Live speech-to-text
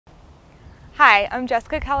Hi, I'm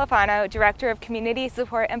Jessica CALIFANO, Director of Community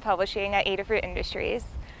Support and Publishing at Adafruit Industries.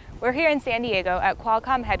 We're here in San Diego at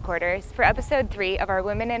Qualcomm headquarters for episode 3 of our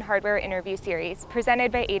Women in Hardware interview series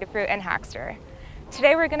presented by Adafruit and Hackster.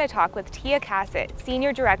 Today we're going to talk with Tia Cassett,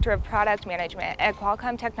 Senior Director of Product Management at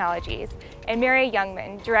Qualcomm Technologies, and Mary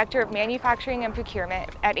Jungman, Director of Manufacturing and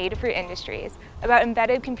Procurement at Adafruit Industries, about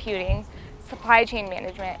embedded computing, supply chain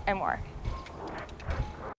management, and more.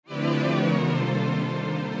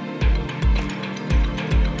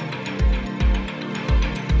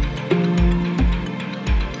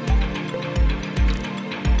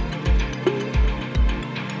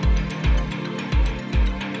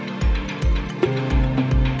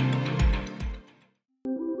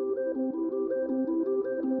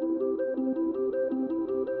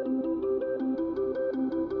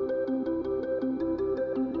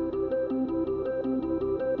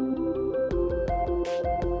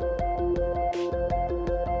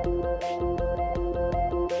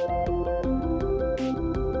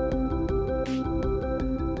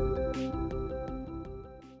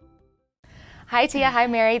 Hi Tia, hi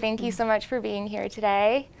Mary, thank you so much for being here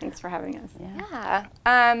today. Thanks for having us.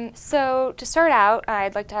 So to start out,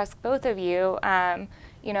 I'd like to ask both of you,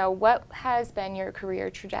 what has been your career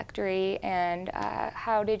trajectory and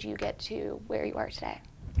how did you get to where you are today?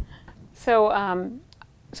 So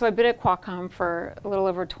I've been at Qualcomm for a little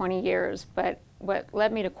over 20 years, but what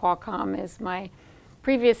led me to Qualcomm is my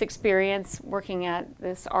previous experience working at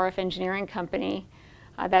this RF engineering company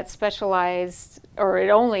that specialized, or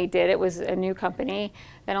it was a new company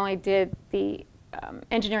that only did the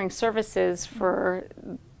engineering services for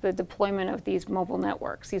the deployment of these mobile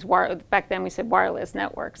networks. Back then we said wireless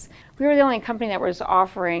networks. We were the only company that was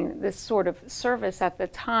offering this sort of service at the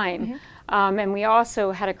time. And we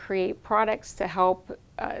also had to create products to help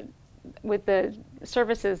with the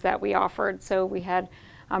services that we offered. So we had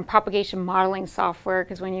propagation modeling software,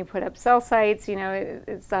 because when you put up cell sites,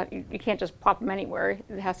 it's not, you can't just plop them anywhere.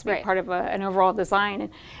 It has to be part of an overall design.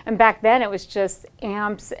 And back then it was just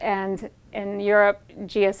amps and in Europe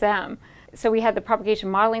GSM. So we had the propagation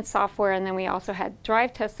modeling software, and then we also had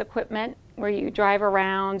drive test equipment where you drive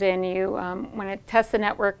around and you want to test the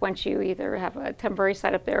network once you either have a temporary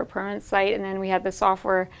site up there or a permanent site. And then we had the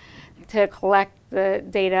software to collect the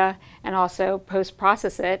data and also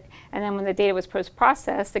post-process it. And then when the data was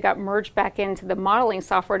post-processed, it got merged back into the modeling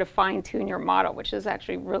software to fine-tune your model, which is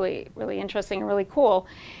actually really, really interesting and really cool.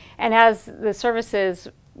 And as the services,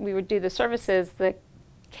 we would do the services, the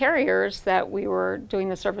carriers that we were doing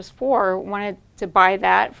the service for wanted to buy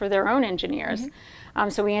that for their own engineers.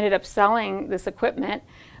 So we ended up selling this equipment.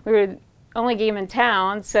 We were only game in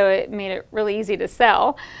town, so it made it really easy to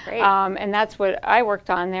sell. And that's what I worked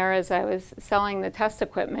on there, as I was selling the test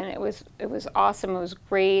equipment. It was awesome. It was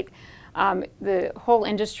great. The whole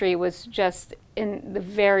industry was just in the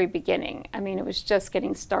very beginning. I mean, it was just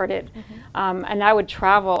getting started. And I would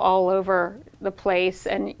travel all over the place,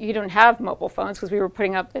 and you don't have mobile phones because we were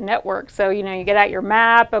putting up the network. So you get out your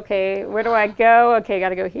map. Okay, where do I go? Okay, got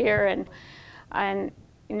to go here. And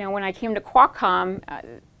when I came to Qualcomm,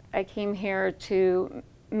 I came here to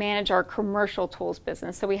manage our commercial tools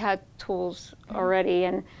business. So we had tools already,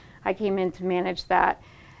 and I came in to manage that.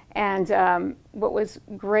 And what was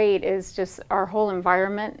great is just our whole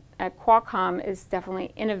environment at Qualcomm is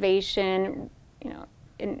definitely innovation,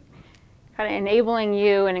 kind of enabling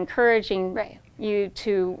you and encouraging you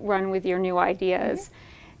to run with your new ideas.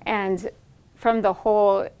 And from the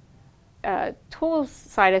whole tools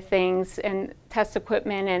side of things and test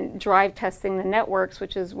equipment and drive testing the networks,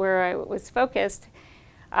 which is where I was focused,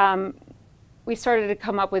 we started to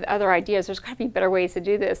come up with other ideas. There's got to be better ways to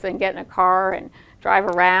do this than get in a car and drive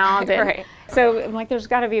around. And so I'm like, there's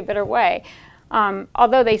got to be a better way.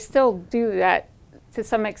 Although they still do that to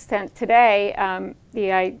some extent today,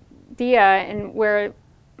 the idea and where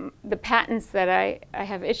the patents that I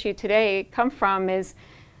have issued today come from is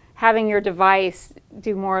having your device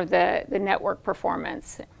do more of the network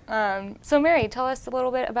performance. So Mary, tell us a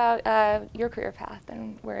little bit about your career path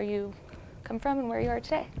and where you come from and where you are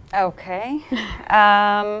today. Okay.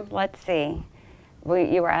 Let's see.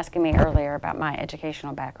 You were asking me earlier about my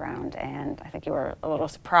educational background, and I think you were a little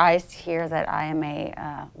surprised to hear that I am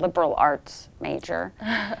a liberal arts major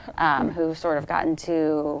who sort of got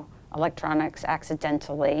into electronics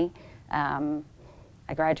accidentally.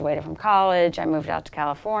 I graduated from college, I moved out to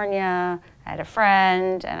California, I had a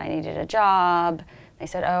friend, and I needed a job. They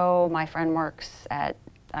said, oh, my friend works at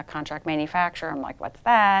a contract manufacturer. I'm like, what's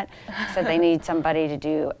that? So they need somebody to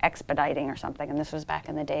do expediting or something, and this was back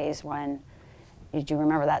in the days when, do you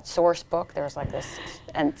remember that source book? There was like this,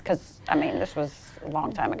 and because, I mean, this was a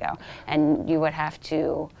long time ago, and you would have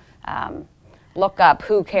to look up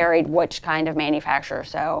who carried which kind of manufacturer.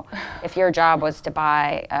 So if your job was to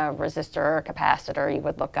buy a resistor or capacitor, you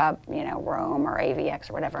would look up, you know, Rome or AVX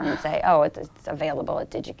or whatever, and say, oh, it's available at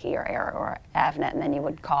DigiKey or Arrow or Avnet, and then you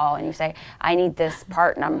would call and you say, I need this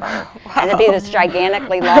part number. Wow. And it'd be this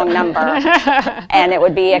gigantically long number, and it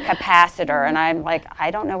would be a capacitor, and I'm like,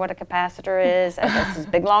 I don't know what a capacitor is, and this is a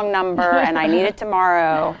big long number, and I need it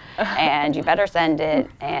tomorrow, and you better send it,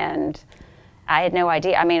 and I had no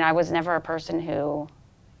idea. I mean, I was never a person who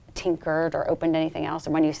tinkered or opened anything else.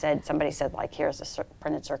 And when you said, somebody said, like, here's a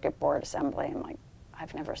printed circuit board assembly, I'm like,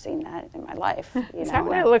 I've never seen that in my life. You Is know? that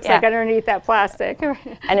what it looks like underneath that plastic?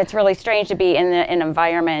 And it's really strange to be in an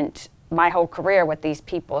environment my whole career with these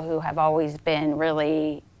people who have always been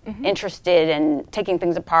really interested in taking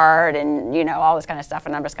things apart and, you know, all this kind of stuff.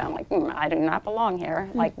 And I'm just kind of like, I do not belong here.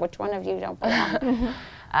 Like, which one of you don't belong?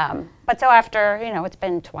 But so after, you know, it's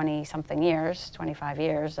been 20-something years, 25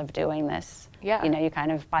 years of doing this, you know, you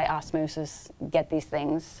kind of by osmosis get these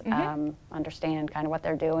things, understand kind of what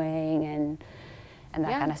they're doing and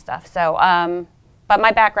that kind of stuff. So, but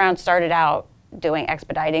my background started out doing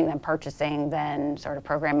expediting, then purchasing, then sort of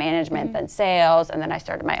program management, then sales, and then I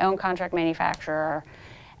started my own contract manufacturer,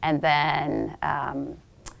 and then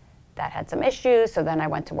that had some issues, so then I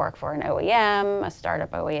went to work for an OEM, a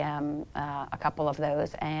startup OEM, a couple of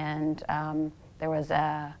those, and there was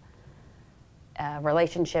a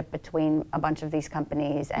relationship between a bunch of these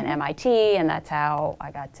companies and MIT, and that's how I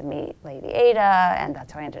got to meet Lady Ada, and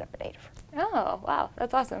that's how I ended up at Adafruit. Oh, wow,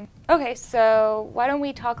 that's awesome. Okay, so why don't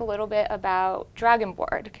we talk a little bit about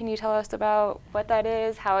DragonBoard? Can you tell us about what that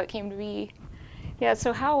is, how it came to be? Yeah,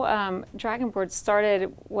 so how DragonBoard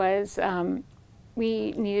started was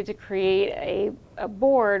we needed to create a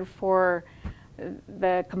board for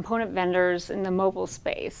the component vendors in the mobile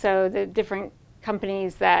space. So the different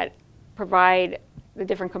companies that provide the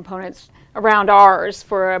different components around ours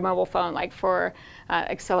for a mobile phone, like for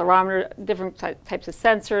accelerometer, different types of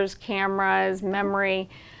sensors, cameras, memory,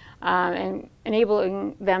 and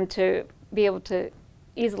enabling them to be able to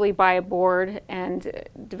easily buy a board and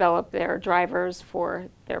develop their drivers for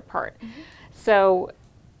their part. So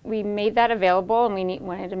we made that available, and we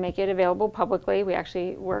wanted to make it available publicly. We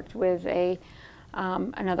actually worked with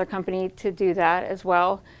another company to do that as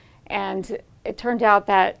well. And it turned out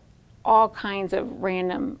that all kinds of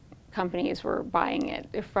random companies were buying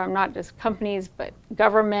it, from not just companies, but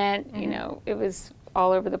government, you know, it was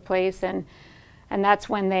all over the place. And that's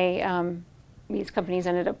when these companies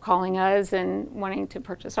ended up calling us and wanting to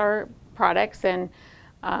purchase our products, and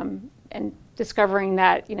discovering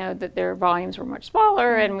that, you know, that their volumes were much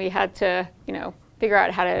smaller, and we had to, you know, figure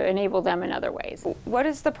out how to enable them in other ways. What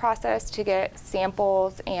is the process to get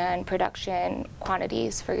samples and production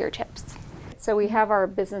quantities for your chips? So we have our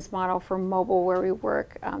business model for mobile, where we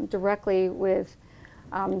work directly with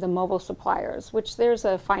the mobile suppliers, which there's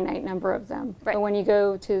a finite number of them. Right. But when you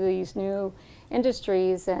go to these new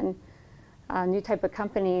industries and new type of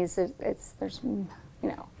companies, there's, you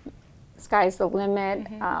know, sky's the limit.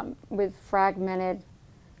 With fragmented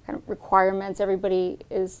kind of requirements, everybody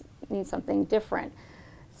needs something different.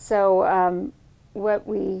 So what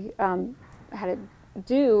we had to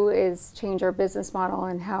do is change our business model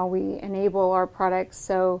and how we enable our products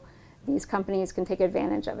so these companies can take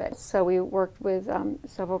advantage of it. So we worked with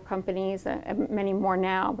several companies, many more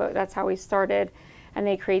now, but that's how we started. And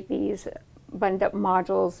they create these buttoned up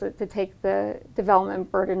modules to take the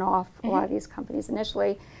development burden off a lot of these companies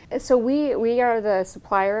initially. So we are the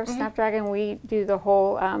supplier of Snapdragon. We do the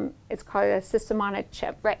whole, it's called a system on a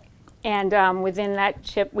chip. Right. And within that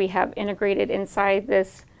chip, we have integrated inside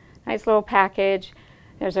this nice little package.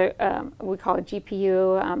 There's we call it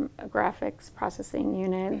GPU, a graphics processing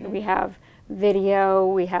unit. We have video,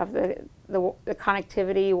 we have the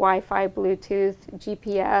connectivity, Wi-Fi, Bluetooth,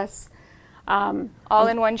 GPS. All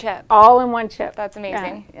in one chip. All in one chip. That's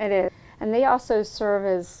amazing. Yeah, it is. And they also serve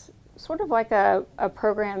as sort of like a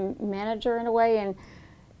program manager in a way, and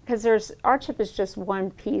because our chip is just one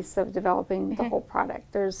piece of developing the whole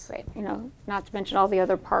product. There's, you know, not to mention all the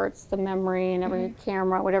other parts, the memory and every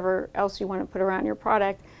camera, whatever else you want to put around your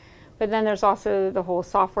product. But then there's also the whole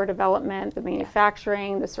software development, the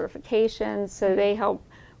manufacturing, the certifications. So they help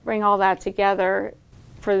bring all that together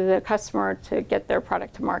for the customer to get their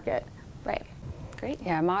product to market. Right. Great.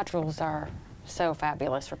 Yeah, modules are so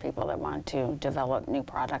fabulous for people that want to develop new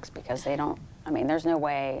products, because they don't, I mean, there's no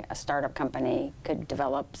way a startup company could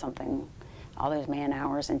develop something, all those man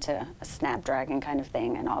hours into a Snapdragon kind of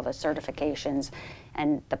thing and all the certifications.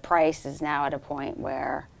 And the price is now at a point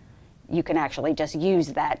where you can actually just use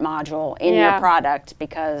that module in your product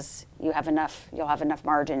because you'll have enough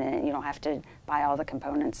margin in it. You don't have to buy all the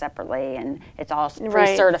components separately, and it's all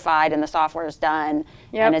pre-certified and the software is done.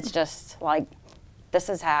 And it's just like, this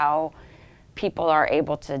is how people are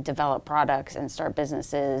able to develop products and start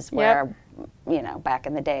businesses where, you know, back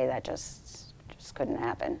in the day that just couldn't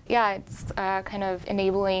happen. Yeah, it's kind of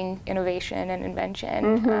enabling innovation and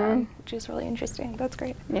invention, which is really interesting. That's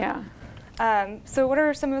great. Yeah. So what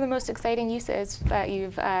are some of the most exciting uses that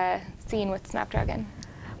you've seen with Snapdragon?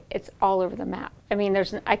 It's all over the map. I mean, we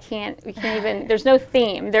can't even, there's no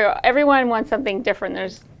theme. Everyone wants something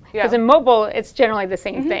different. Because in mobile, it's generally the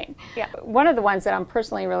same thing. Yeah. One of the ones that I'm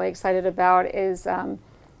personally really excited about is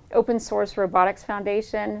Open Source Robotics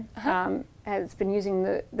Foundation has been using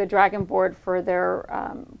the DragonBoard for their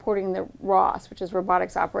porting the ROS, which is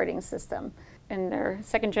Robotics Operating System. And their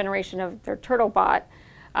second generation of their TurtleBot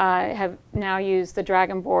have now used the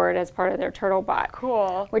DragonBoard as part of their TurtleBot.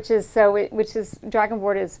 Cool.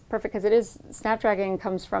 DragonBoard is perfect because Snapdragon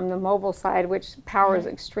comes from the mobile side, which power is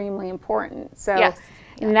extremely important. So,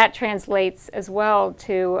 and that translates as well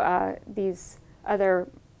to these other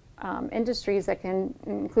industries that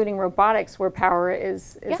including robotics, where power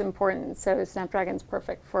is important. So Snapdragon's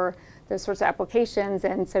perfect for those sorts of applications.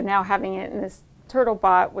 And so now having it in this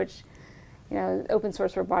TurtleBot, which, you know, Open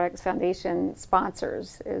Source Robotics Foundation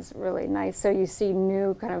sponsors, is really nice. So you see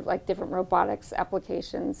new kind of like different robotics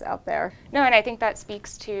applications out there. No, and I think that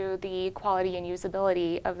speaks to the quality and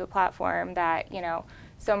usability of the platform, that, you know,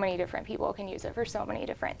 so many different people can use it for so many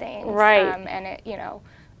different things. Right. And it, you know,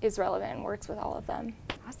 is relevant and works with all of them.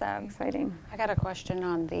 Awesome. Exciting. I got a question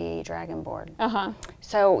on the DragonBoard. Uh-huh.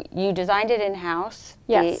 So you designed it in-house.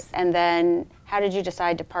 Yes. And then how did you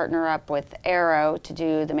decide to partner up with Arrow to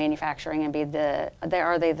do the manufacturing and be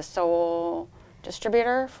are they the sole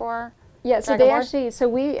distributor for so they actually,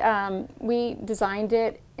 we designed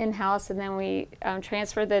it in-house, and then we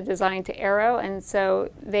transferred the design to Arrow, and so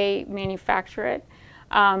they manufacture it.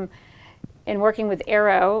 And working with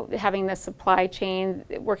Arrow, having the supply chain,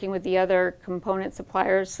 working with the other component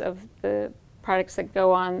suppliers of the products that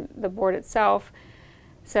go on the board itself,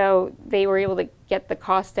 so they were able to get the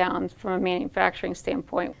cost down from a manufacturing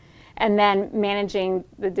standpoint. And then managing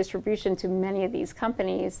the distribution to many of these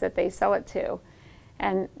companies that they sell it to.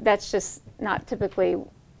 And that's just not typically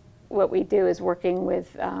what we do, is working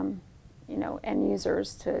with you know, end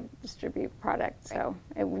users to distribute products. So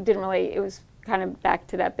it was kind of back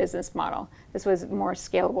to that business model. This was a more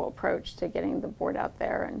scalable approach to getting the board out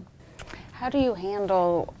there. And how do you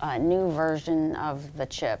handle a new version of the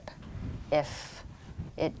chip if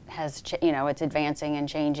it has, you know, it's advancing and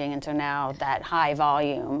changing, and so now that high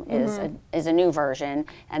volume is a new version,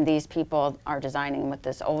 and these people are designing with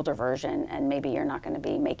this older version, and maybe you're not going to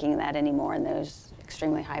be making that anymore in those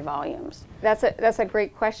extremely high volumes? That's a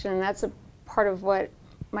great question. That's a part of what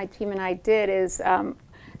my team and I did is.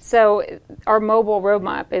 So our mobile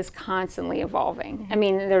roadmap is constantly evolving. I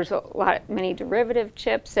mean, there's many derivative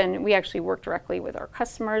chips, and we actually work directly with our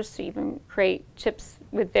customers to even create chips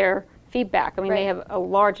with their feedback. I mean, they have a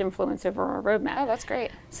large influence over our roadmap. Oh, that's great.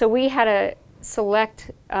 So we had to select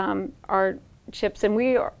our chips, and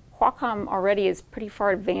Qualcomm already is pretty far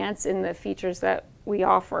advanced in the features that we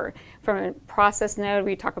offer. From a process node,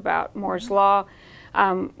 we talk about Moore's Law.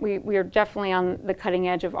 We are definitely on the cutting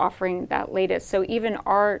edge of offering that latest. So even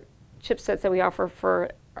our chipsets that we offer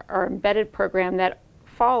for our embedded program that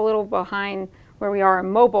fall a little behind where we are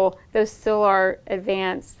in mobile, those still are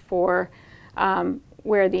advanced for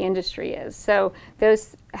where the industry is. So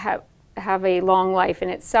those have a long life in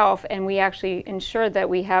itself, and we actually ensure that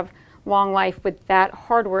we have long life with that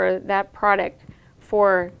hardware, that product,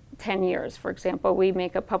 for 10 years. For example, we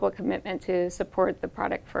make a public commitment to support the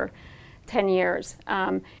product for 10 years.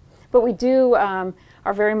 But we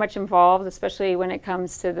are very much involved, especially when it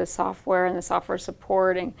comes to the software and the software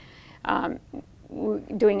support, and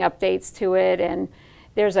doing updates to it. And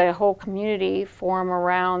there's a whole community forum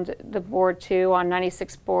around the board too, on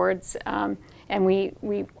 96 boards. And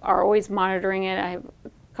we are always monitoring it. I have a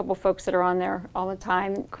couple folks that are on there all the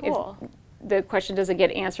time. Cool. If the question doesn't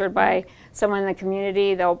get answered by someone in the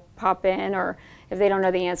community, they'll pop in, or if they don't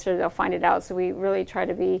know the answer, they'll find it out. So we really try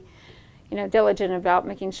to be, you know, diligent about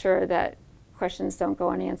making sure that questions don't go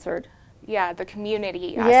unanswered. Yeah, the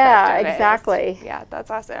community aspect of it. Exactly. Yeah, that's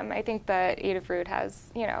awesome. I think that Adafruit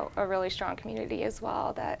has, you know, a really strong community as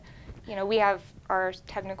well. That, you know, we have our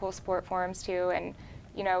technical support forums too, and,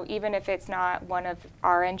 you know, even if it's not one of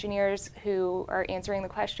our engineers who are answering the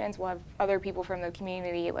questions, we'll have other people from the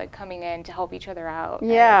community like coming in to help each other out.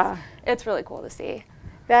 Yeah. It's really cool to see.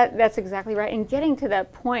 That's exactly right. And getting to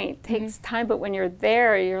that point takes time, but when you're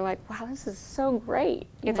there, you're like, wow, this is so great.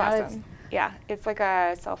 It's awesome. Yeah, it's like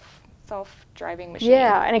a self-driving machine.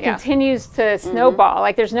 Yeah, and it continues to snowball.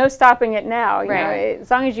 Like there's no stopping it now. You know, as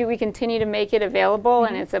long as we continue to make it available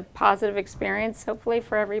and it's a positive experience, hopefully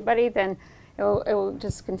for everybody, then it will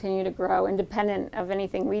just continue to grow, independent of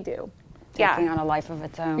anything we do. Taking on a life of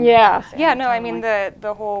its own. Yeah. Yeah. No, I mean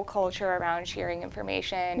the whole culture around sharing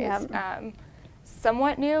information is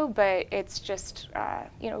somewhat new, but it's just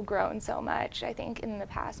you know, grown so much. I think in the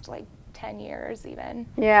past like 10 years even.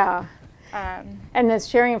 Yeah. And this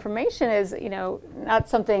sharing information is, you know, not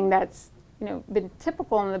something that's, you know, been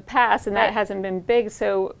typical in the past, and that hasn't been big.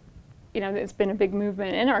 So, you know, it's been a big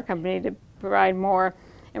movement in our company to provide more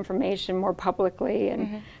information more publicly,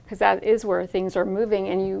 and because that is where things are moving.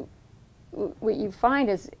 And what you find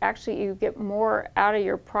is actually you get more out of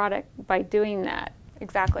your product by doing that.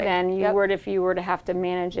 Exactly. Than you would if you were to have to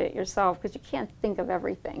manage it yourself, because you can't think of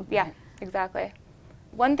everything. Yeah, exactly.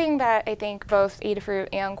 One thing that I think both Adafruit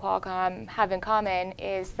and Qualcomm have in common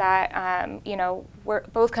is that you know,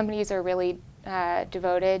 both companies are really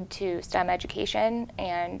devoted to STEM education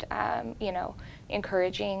and you know,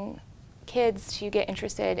 encouraging kids to get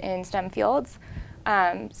interested in STEM fields.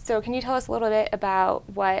 So can you tell us a little bit about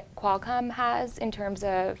what Qualcomm has in terms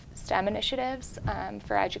of STEM initiatives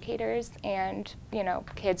for educators and, you know,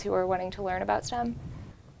 kids who are wanting to learn about STEM?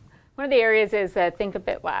 One of the areas is the Think a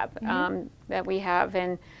Bit Lab that we have,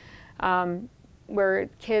 and where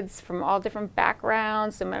kids from all different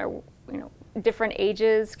backgrounds, no matter, you know, different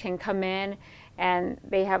ages, can come in, and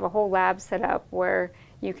they have a whole lab set up where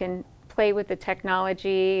you can play with the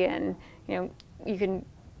technology, and you know, you can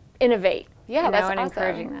innovate. Yeah, you know, that's and awesome.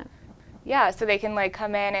 Encouraging that. Yeah, so they can like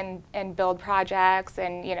come in and build projects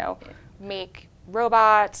and, you know, make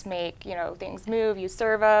robots, make, you know, things move, use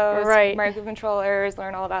servos, microcontrollers,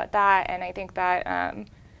 learn all about that. And I think that,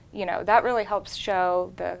 you know, that really helps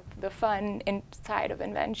show the fun side of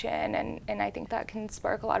invention. And I think that can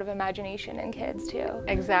spark a lot of imagination in kids too.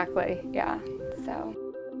 Exactly. Yeah, so.